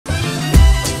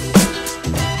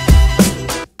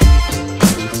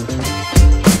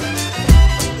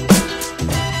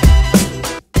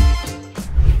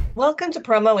Welcome to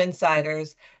Promo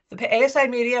Insiders, the ASI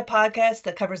Media podcast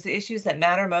that covers the issues that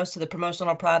matter most to the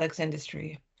promotional products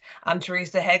industry. I'm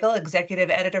Teresa Hegel, Executive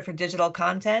Editor for Digital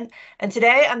Content, and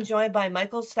today I'm joined by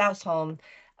Michael Stausholm,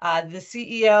 the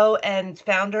CEO and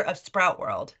founder of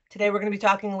Sproutworld. Today we're going to be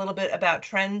talking a little bit about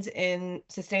trends in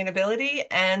sustainability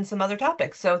and some other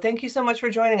topics. So thank you so much for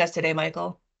joining us today,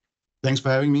 Michael. Thanks for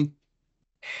having me.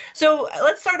 So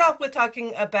let's start off with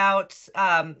talking about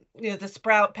the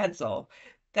Sprout pencil.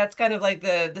 That's kind of like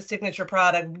the signature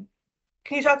product.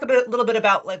 Can you talk a little bit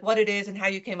about like what it is and how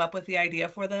you came up with the idea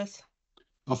for this?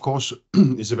 Of course,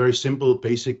 it's a very simple,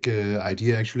 basic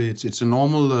idea. Actually, it's a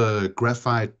normal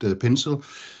graphite pencil.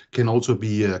 Can also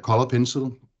be a color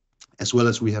pencil, as well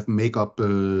as we have makeup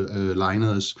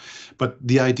liners. But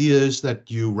the idea is that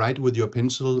you write with your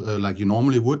pencil like you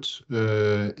normally would,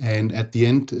 and at the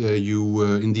end,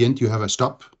 in the end you have a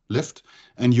stop left,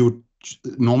 and you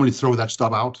normally throw that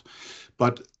stop out.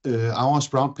 But our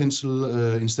Sprout pencil,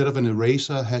 instead of an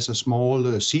eraser, has a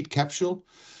small seed capsule.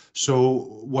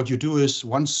 So what you do is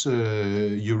once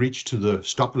you reach to the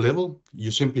stop level, you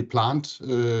simply plant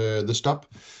the stop,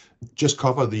 just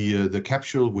cover the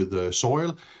capsule with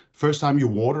soil. First time you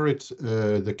water it,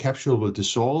 the capsule will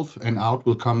dissolve and out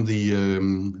will come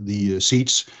the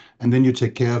seeds, and then you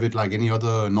take care of it like any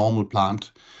other normal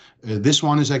plant. This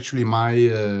one is actually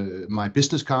my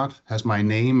business card, has my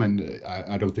name, and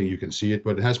I don't think you can see it,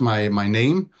 but it has my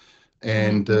name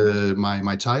and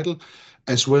my title,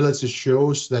 as well as it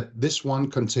shows that this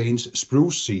one contains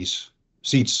spruce seeds.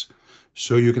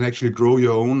 So you can actually grow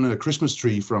your own Christmas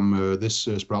tree from this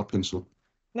Sprout pencil.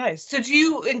 Nice. So do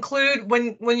you include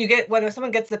when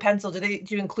someone gets the pencil, do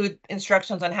you include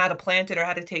instructions on how to plant it or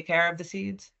how to take care of the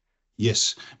seeds?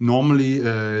 Yes, normally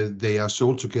they are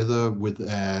sold together with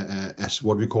as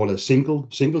what we call a single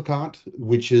card,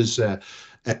 which is a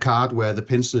card where the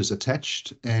pencil is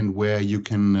attached and where you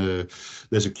can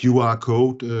there's a QR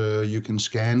code you can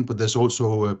scan, but there's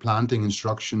also planting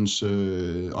instructions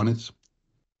on it.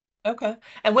 Okay.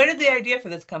 And where did the idea for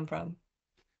this come from?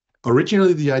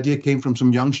 Originally, the idea came from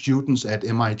some young students at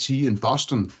MIT in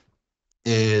Boston.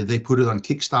 They put it on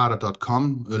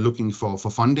Kickstarter.com looking for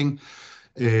funding.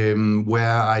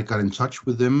 Where I got in touch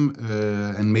with them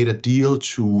and made a deal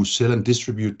to sell and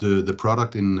distribute the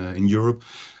product in Europe.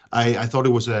 I thought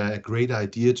it was a great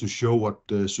idea to show what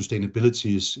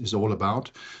sustainability is all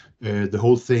about. The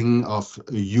whole thing of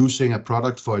using a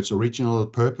product for its original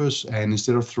purpose, and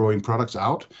instead of throwing products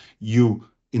out, you,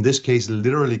 in this case,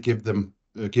 literally give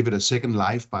it a second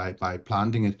life by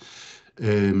planting it.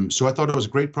 So I thought it was a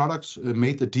great product,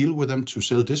 made the deal with them to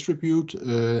sell, distribute,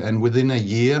 and within a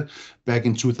year, back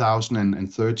in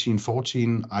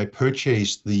 2013-14, I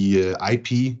purchased the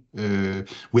IP.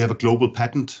 We have a global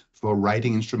patent for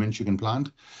writing instruments you can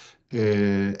plant,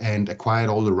 and acquired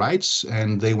all the rights,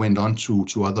 and they went on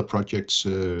to other projects.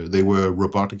 They were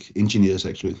robotic engineers,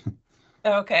 actually.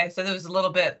 Okay, so there was a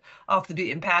little bit off the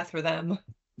beaten path for them.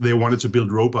 They wanted to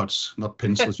build robots, not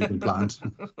pencils you can plant.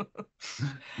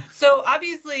 So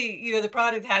obviously, the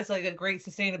product has like a great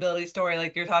sustainability story,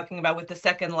 like you're talking about with the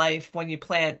second life when you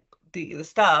plant the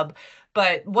stub.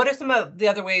 But what are some of the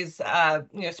other ways,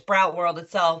 Sproutworld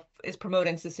itself is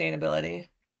promoting sustainability?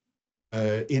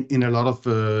 In a lot of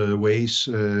ways.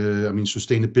 I mean,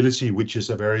 sustainability, which is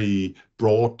a very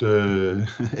broad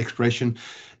expression,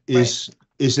 is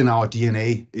in our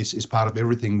DNA. Is part of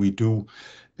everything we do.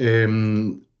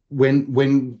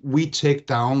 When we take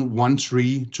down one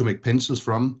tree to make pencils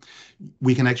from,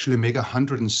 we can actually make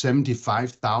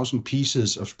 175,000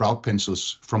 pieces of Sprout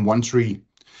pencils from one tree.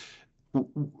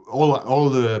 All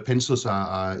the pencils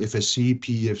are FSC,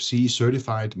 PEFC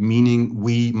certified, meaning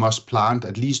we must plant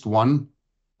at least one,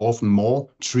 often more,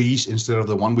 trees instead of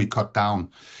the one we cut down.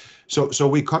 So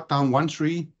we cut down one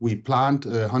tree, we plant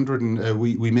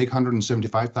we make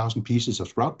 175,000 pieces of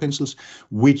Sprout pencils,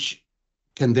 which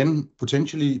can then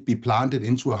potentially be planted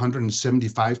into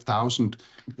 175,000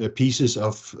 pieces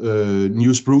of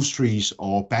new spruce trees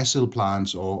or basil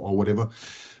plants or whatever.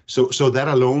 So that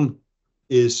alone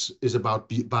is about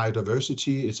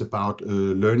biodiversity. It's about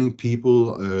learning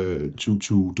people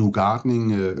to do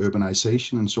gardening,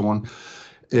 urbanization, and so on.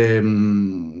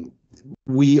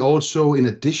 We also, in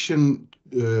addition,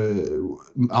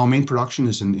 our main production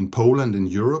is in Poland, in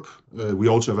Europe. We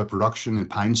also have a production in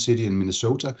Pine City in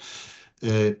Minnesota.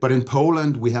 But in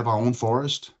Poland, we have our own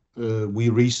forest. We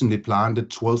recently planted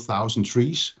 12,000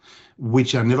 trees,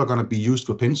 which are never going to be used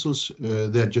for pencils.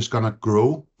 They're just going to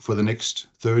grow for the next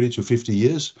 30 to 50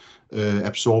 years,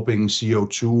 absorbing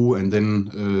CO2, and then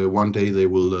one day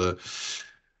they'll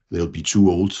be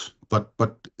too old. But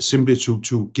simply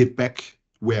to give back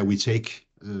where we take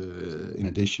in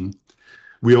addition.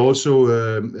 We are also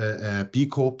a B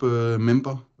Corp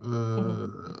member,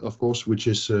 Hmm. of course, which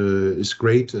is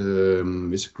great.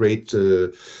 It's a great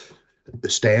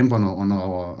stamp on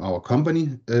our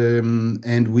company.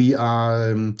 And we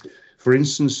are, for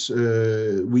instance,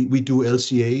 we do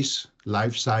LCAs,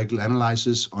 life cycle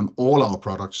analysis, on all our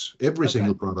products, every Okay.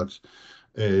 single product,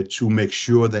 to make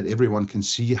sure that everyone can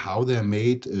see how they're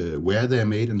made, where they're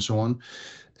made, and so on.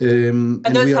 And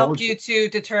And those we are help also you to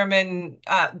determine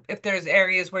if there's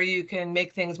areas where you can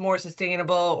make things more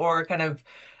sustainable or kind of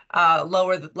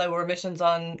lower emissions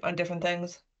on different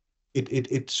things.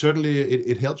 it certainly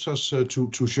it helps us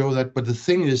to show that. But the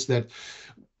thing is that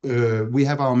we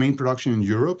have our main production in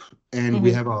Europe, and we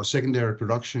Hmm. have our secondary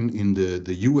production in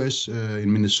the US,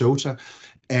 in Minnesota,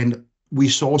 and we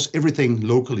source everything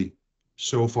locally.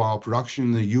 So for our production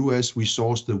in the US, we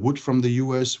source the wood from the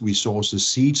US, we source the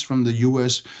seeds from the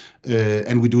US,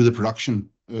 and we do the production,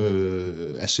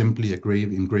 assembly,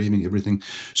 engraving, everything.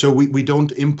 So we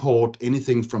don't import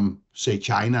anything from, say,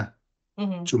 China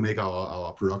Hmm. to make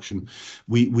our production.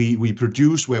 We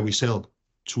produce where we sell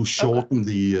to Okay. shorten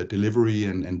the delivery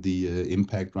and the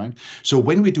impact, right? So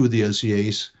when we do the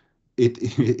LCAs, it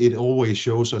it always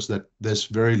shows us that there's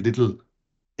very little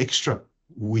extra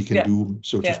we can Yeah. do,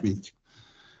 so to Yeah. speak.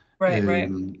 Right. Right.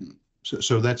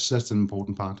 So that's an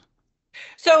important part.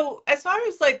 So, as far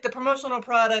as like the promotional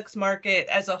products market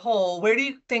as a whole, where do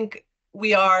you think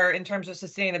we are in terms of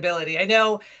sustainability? I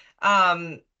know,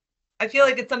 I feel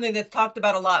like it's something that's talked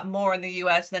about a lot more in the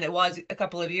US than it was a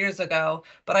couple of years ago,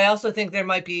 but I also think there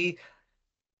might be,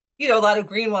 a lot of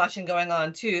greenwashing going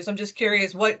on too. So I'm just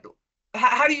curious,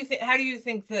 how do you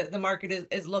think the market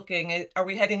is looking? Are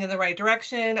we heading in the right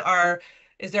direction?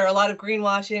 Is there a lot of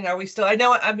greenwashing? Are we still, I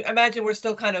imagine we're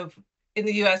still kind of in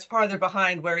the US farther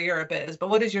behind where Europe is, but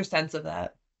what is your sense of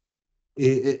that?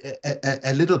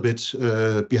 A little bit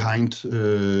behind,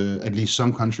 at least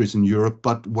some countries in Europe.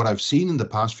 But what I've seen in the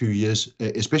past few years,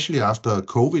 especially after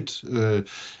COVID,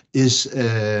 is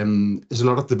a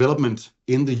lot of development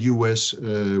in the US,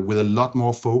 with a lot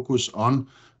more focus on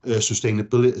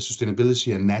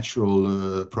sustainability and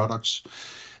natural products.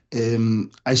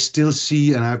 I still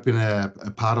see, and I've been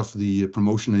a part of the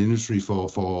promotional industry for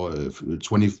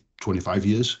 20, 25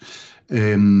 years.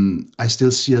 I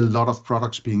still see a lot of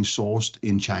products being sourced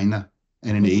in China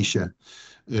and in Hmm. Asia.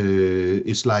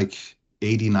 It's like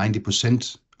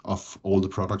 80-90% of all the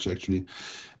products, actually.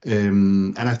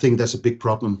 And I think that's a big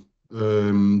problem.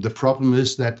 The problem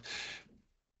is that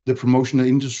the promotional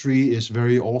industry is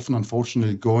very often,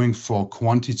 unfortunately, going for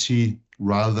quantity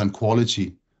rather than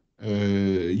quality.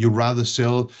 You rather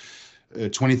sell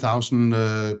 20,000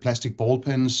 plastic ball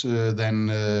pens than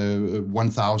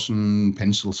 1,000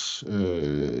 pencils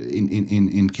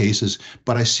in cases.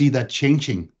 But I see that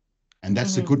changing, and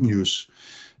that's the Hmm. good news.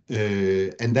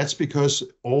 And that's because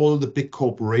all the big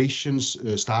corporations,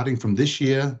 starting from this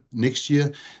year, next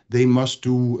year, they must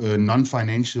do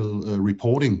non-financial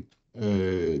reporting,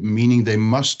 meaning they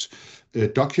must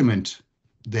document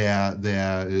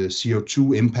their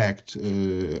CO2 impact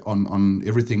on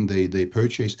everything they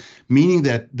purchase, meaning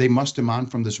that they must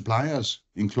demand from the suppliers,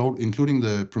 including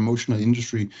the promotional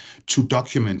industry, to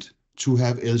document, to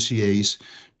have LCAs,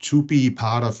 to be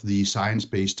part of the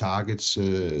science-based targets,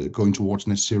 going towards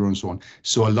net zero and so on.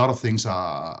 So a lot of things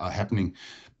are happening,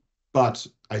 but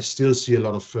I still see a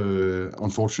lot of,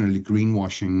 unfortunately,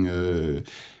 greenwashing.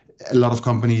 A lot of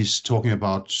companies talking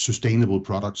about sustainable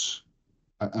products.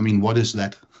 I mean, what is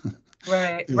that?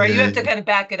 Right, right. You have to Uh, kind of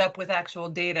back it up with actual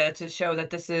data to show that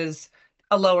this is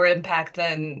a lower impact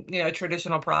than, a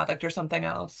traditional product or something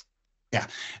else. Yeah,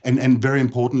 and very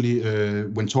importantly,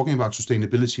 when talking about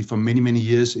sustainability, for many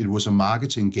years, it was a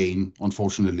marketing game,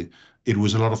 unfortunately. It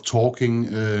was a lot of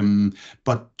talking,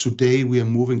 but today we are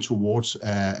moving towards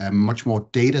a much more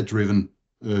data-driven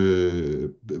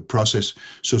process.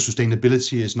 So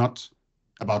sustainability is not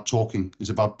about talking, it's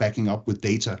about backing up with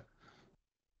data.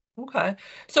 Okay.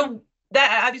 So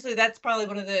that obviously that's probably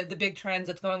one of the big trends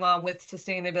that's going on with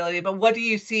sustainability. But what do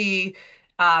you see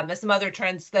as some other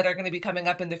trends that are going to be coming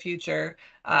up in the future?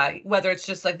 Whether it's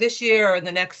just like this year or in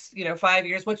the next, 5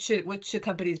 years, what should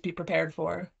companies be prepared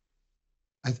for?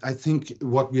 I think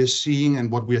what we are seeing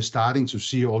and what we are starting to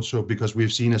see also, because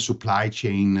we've seen a supply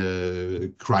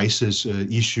chain crisis,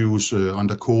 issues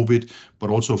under COVID, but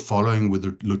also following with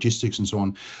the logistics and so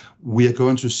on, we are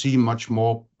going to see much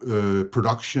more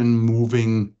production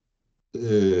moving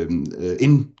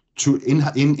in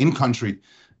country.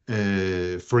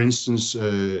 For instance,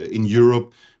 in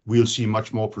Europe, we'll see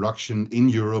much more production in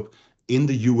Europe. In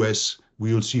the US,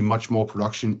 we will see much more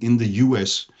production in the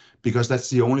US, because that's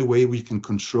the only way we can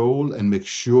control and make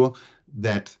sure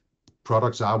that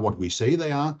products are what we say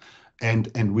they are,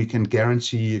 and we can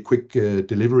guarantee quick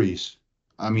deliveries.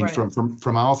 I mean, Right.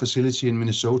 from our facility in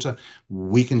Minnesota,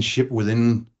 we can ship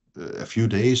within a few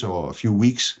days or a few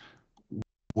weeks,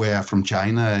 where from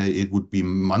China it would be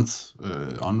months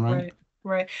on, right? Right.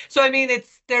 Right. So I mean,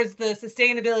 there's the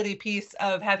sustainability piece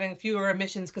of having fewer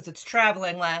emissions because it's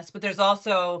traveling less, but there's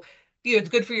also, it's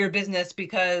good for your business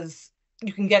because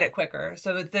you can get it quicker.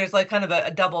 So there's like kind of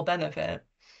a double benefit.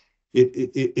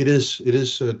 It is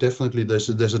definitely, there's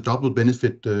a double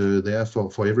benefit there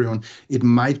for everyone. It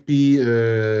might be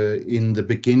in the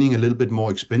beginning a little bit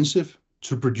more expensive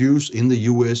to produce in the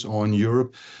US or in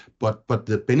Europe, but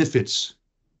the benefits,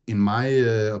 in my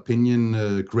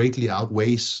opinion, greatly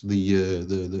outweighs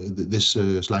this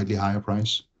slightly higher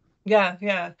price. Yeah,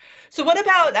 yeah. So what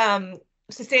about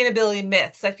sustainability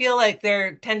myths? I feel like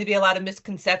there tend to be a lot of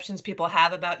misconceptions people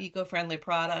have about eco-friendly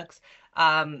products.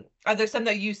 Are there some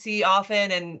that you see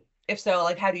often? And if so,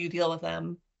 like how do you deal with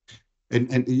them?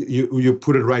 And you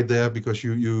put it right there, because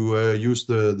you use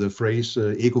the phrase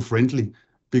eco-friendly,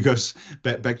 because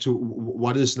back to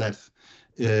what is that?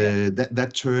 Yeah.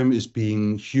 That term is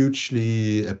being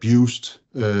hugely abused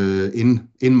in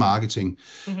marketing,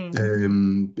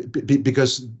 Hmm.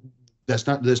 because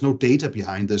there's no data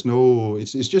behind.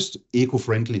 It's just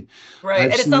eco-friendly. Right.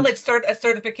 I've And it's not seen like a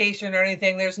certification or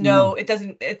anything. There's no.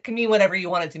 it can mean whatever you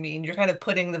want it to mean. You're kind of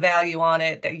putting the value on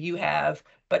it that you have,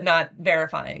 but not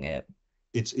verifying it.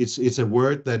 It's a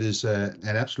word that is an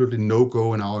absolutely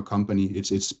no-go in our company.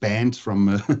 It's banned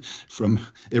from from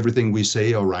everything we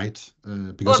say or write,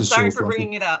 Well, because I'm it's so sorry for fluffy.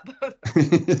 bringing it up.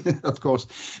 Of course.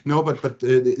 No, but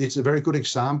it's a very good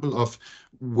example of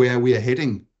where we are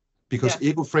heading, because Yeah.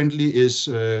 eco-friendly is,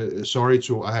 sorry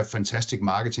to, I have fantastic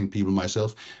marketing people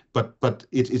myself, but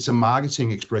it's a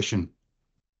marketing expression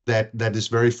that is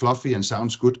very fluffy and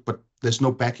sounds good, but there's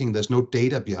no backing, there's no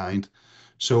data behind.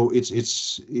 So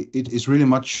it's really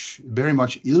very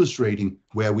much illustrating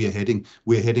where we are heading.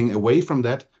 We're heading away from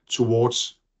that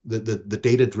towards the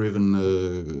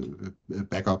data-driven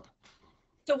backup.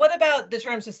 So what about the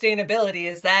term sustainability?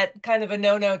 Is that kind of a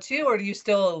no-no too, or do you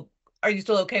still are you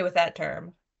still okay with that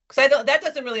term? Because I don't that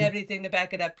doesn't really have anything to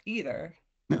back it up either.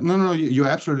 No, no, no, you're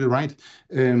absolutely right.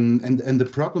 And the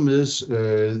problem is,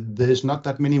 there's not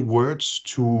that many words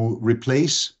to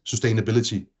replace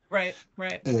sustainability. Right,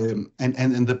 right,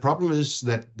 And the problem is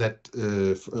that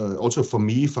also for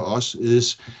me, for us,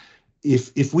 is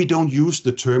if we don't use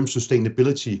the term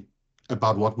sustainability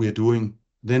about what we are doing,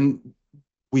 then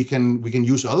we can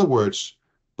use other words,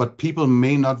 but people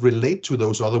may not relate to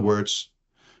those other words.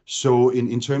 So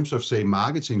in terms of, say,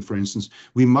 marketing, for instance,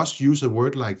 we must use a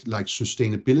word like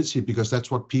sustainability, because that's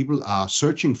what people are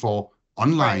searching for right,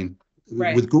 online,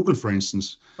 right, with Google, for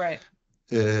instance. right.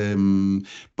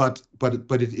 But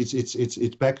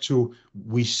it's back to,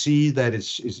 we see that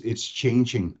it's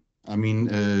changing. I mean,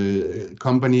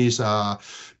 companies are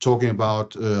talking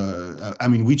about. I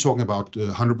mean, we're talking about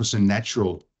 100%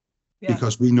 natural, Yeah,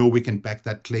 because we know we can back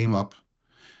that claim up,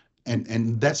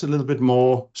 and that's a little bit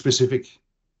more specific.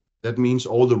 That means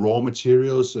all the raw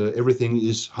materials, everything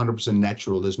is 100%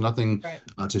 natural. There's nothing right,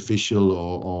 artificial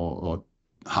or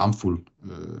harmful,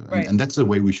 right. and that's the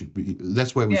way we should be.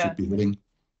 That's where we should Yeah. be heading.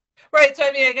 Right. So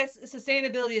I mean, I guess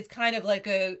sustainability is kind of like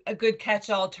a good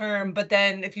catch-all term, but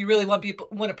then if you really want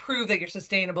to prove that you're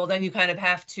sustainable, then you kind of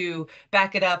have to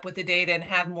back it up with the data and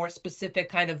have more specific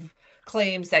kind of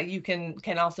claims that you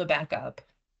can also back up.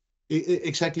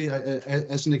 Exactly.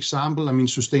 As an example, I mean,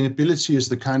 sustainability is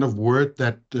the kind of word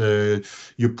that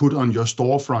you put on your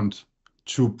storefront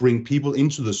to bring people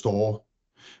into the store.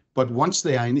 But once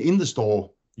they are in the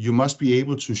store, you must be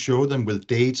able to show them with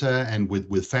data and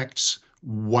with facts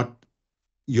what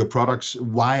your products,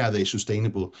 why are they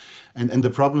sustainable. And the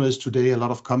problem is, today a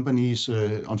lot of companies,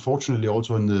 unfortunately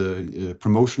also in the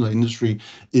promotional industry,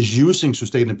 is using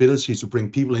sustainability to bring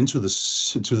people into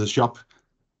the shop,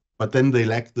 but then they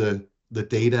lack the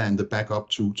data and the backup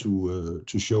to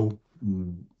show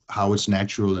how it's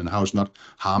natural and how it's not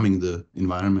harming the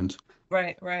environment.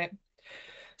 Right, right.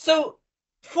 So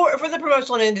for the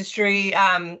promotional industry,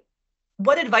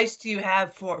 what advice do you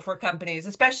have for companies,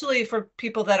 especially for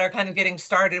people that are kind of getting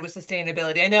started with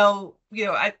sustainability? I know,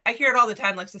 I hear it all the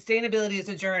time, like sustainability is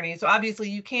a journey. So obviously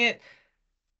you can't,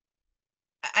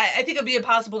 I think it'd be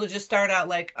impossible to just start out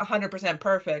like 100%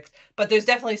 perfect, but there's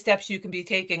definitely steps you can be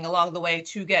taking along the way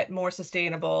to get more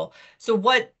sustainable. So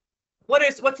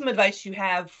what's some advice you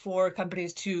have for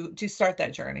companies to start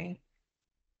that journey?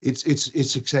 It's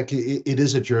exactly, it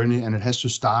is a journey, and it has to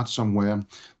start somewhere.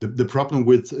 The problem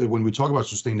with when we talk about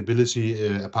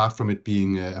sustainability, apart from it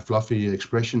being a fluffy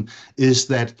expression, is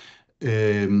that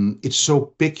it's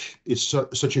so big, it's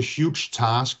such a huge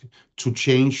task to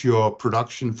change your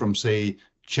production from, say,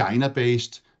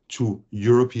 China-based to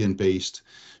European-based,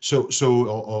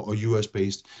 or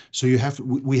US-based. So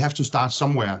we have to start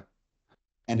somewhere,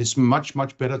 and it's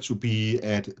much better to be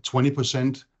at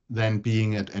 20% than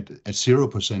being at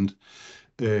 0%.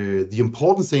 The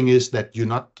important thing is that you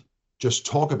not just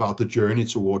talk about the journey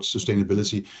towards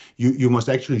sustainability. You must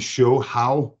actually show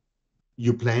how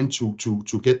you plan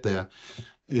to get there.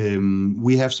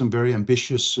 We have some very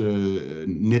ambitious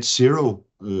net zero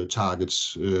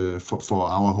targets for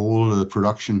our whole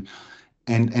production.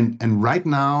 And right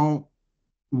now,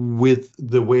 with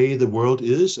the way the world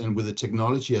is and with the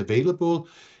technology available,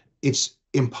 it's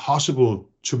impossible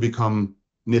to become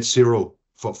net zero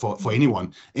for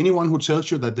anyone. Anyone who tells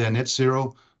you that they're net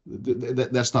zero,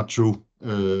 that's not true.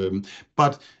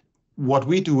 But what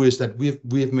we do is that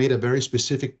we have made a very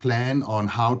specific plan on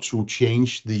how to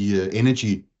change the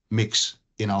energy mix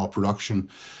in our production,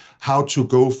 how to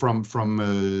go from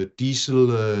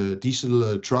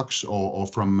diesel trucks or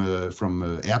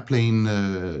from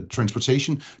airplane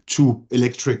transportation to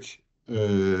electric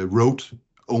road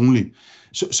only.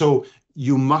 So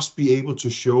you must be able to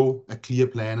show a clear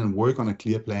plan and work on a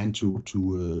clear plan to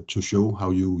show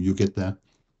how you get there.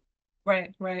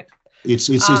 Right, right. It's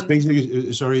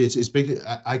basically, sorry, it's basically,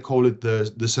 I call it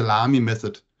the salami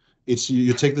method. It's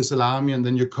you take the salami and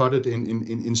then you cut it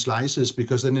in slices,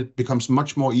 because then it becomes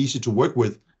much more easy to work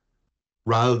with,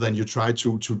 rather than you try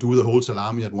to do the whole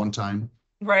salami at one time.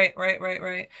 Right, right, right,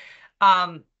 right.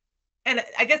 Um, and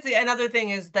I guess another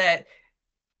thing is that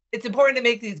it's important to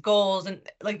make these goals, and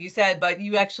like you said, but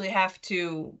you actually have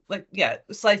to, like, yeah,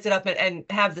 slice it up and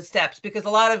have the steps, because a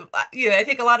lot of, I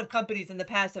think a lot of companies in the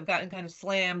past have gotten kind of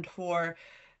slammed for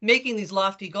making these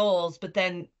lofty goals, but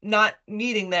then not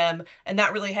meeting them and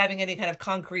not really having any kind of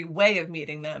concrete way of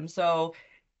meeting them. So,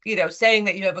 saying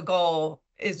that you have a goal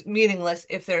is meaningless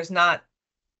if there's not,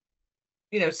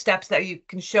 steps that you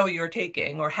can show you're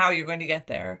taking or how you're going to get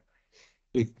there.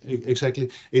 Exactly.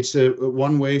 It's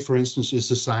one way, for instance, is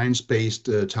the science-based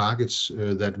targets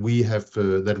that we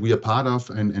are part of,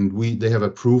 and they have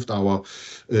approved our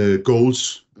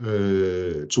goals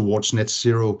towards net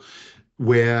zero,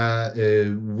 where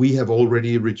we have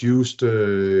already reduced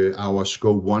our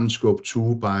scope 1, scope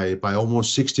 2 by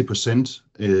almost 60%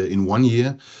 in 1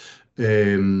 year.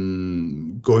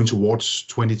 Going towards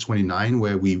 2029,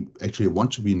 where we actually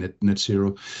want to be net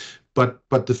zero. But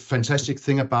the fantastic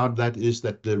thing about that is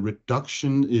that the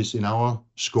reduction is in our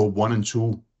scope 1 and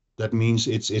 2. That means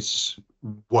it's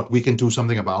what we can do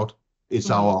something about. It's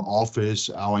our office,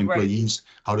 our Right. employees.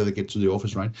 How do they get to the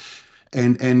office, right?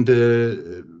 And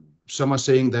some are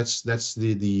saying that's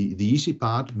the easy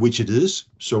part, which it is.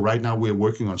 So right now we're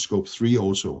working on scope 3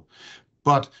 also.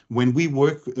 But when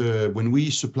we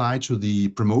supply to the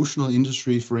promotional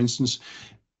industry, for instance,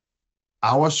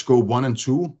 our scope 1 and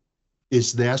 2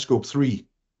 is their scope 3.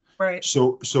 Right.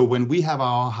 So when we have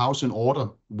our house in order,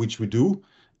 which we do,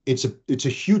 it's a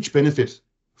huge benefit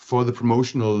for the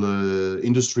promotional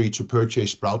industry to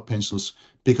purchase Sprout pencils,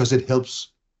 because it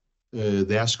helps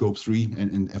their scope 3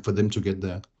 and for them to get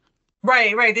there.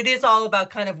 Right, right. It is all about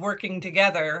kind of working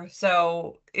together.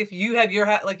 So if you have your,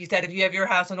 like you said, if you have your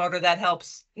house in order, that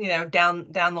helps, down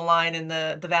the line in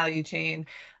the value chain.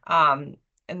 And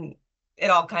it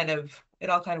all kind of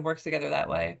works together that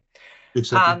way.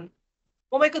 Exactly.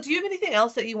 Well, Michael, do you have anything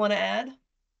else that you want to add?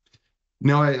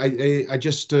 No, I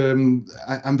just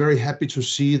I'm very happy to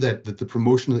see that the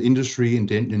promotional industry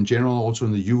in general, also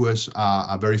in the US,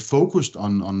 are very focused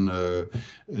on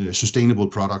sustainable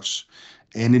products,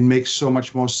 and it makes so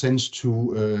much more sense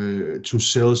to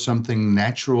sell something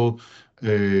natural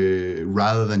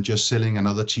rather than just selling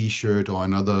another T-shirt or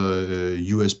another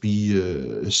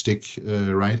USB stick,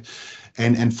 right?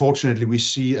 And fortunately, we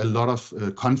see a lot of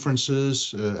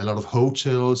conferences, a lot of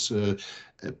hotels,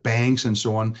 banks, and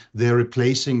so on. They're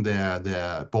replacing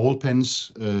their ball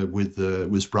pens with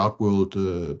Sproutworld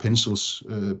pencils,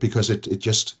 because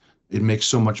it makes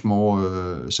so much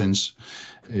more sense.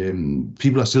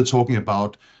 People are still talking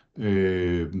about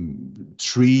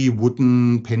 3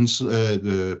 wooden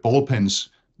ball pens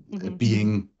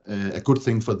being a good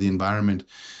thing for the environment,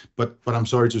 but I'm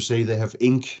sorry to say they have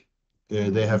ink.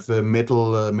 They have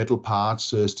metal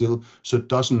parts still, so it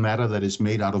doesn't matter that it's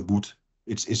made out of wood.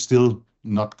 It's still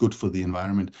not good for the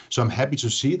environment. So I'm happy to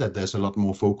see that there's a lot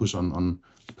more focus on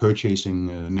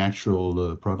purchasing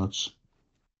natural products.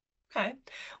 Okay.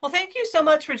 Well, thank you so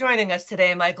much for joining us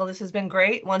today, Michael. This has been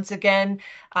great. Once again,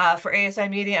 for ASI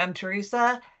Media, I'm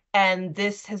Teresa, and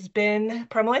this has been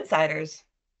Promo Insiders.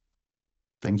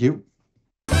 Thank you.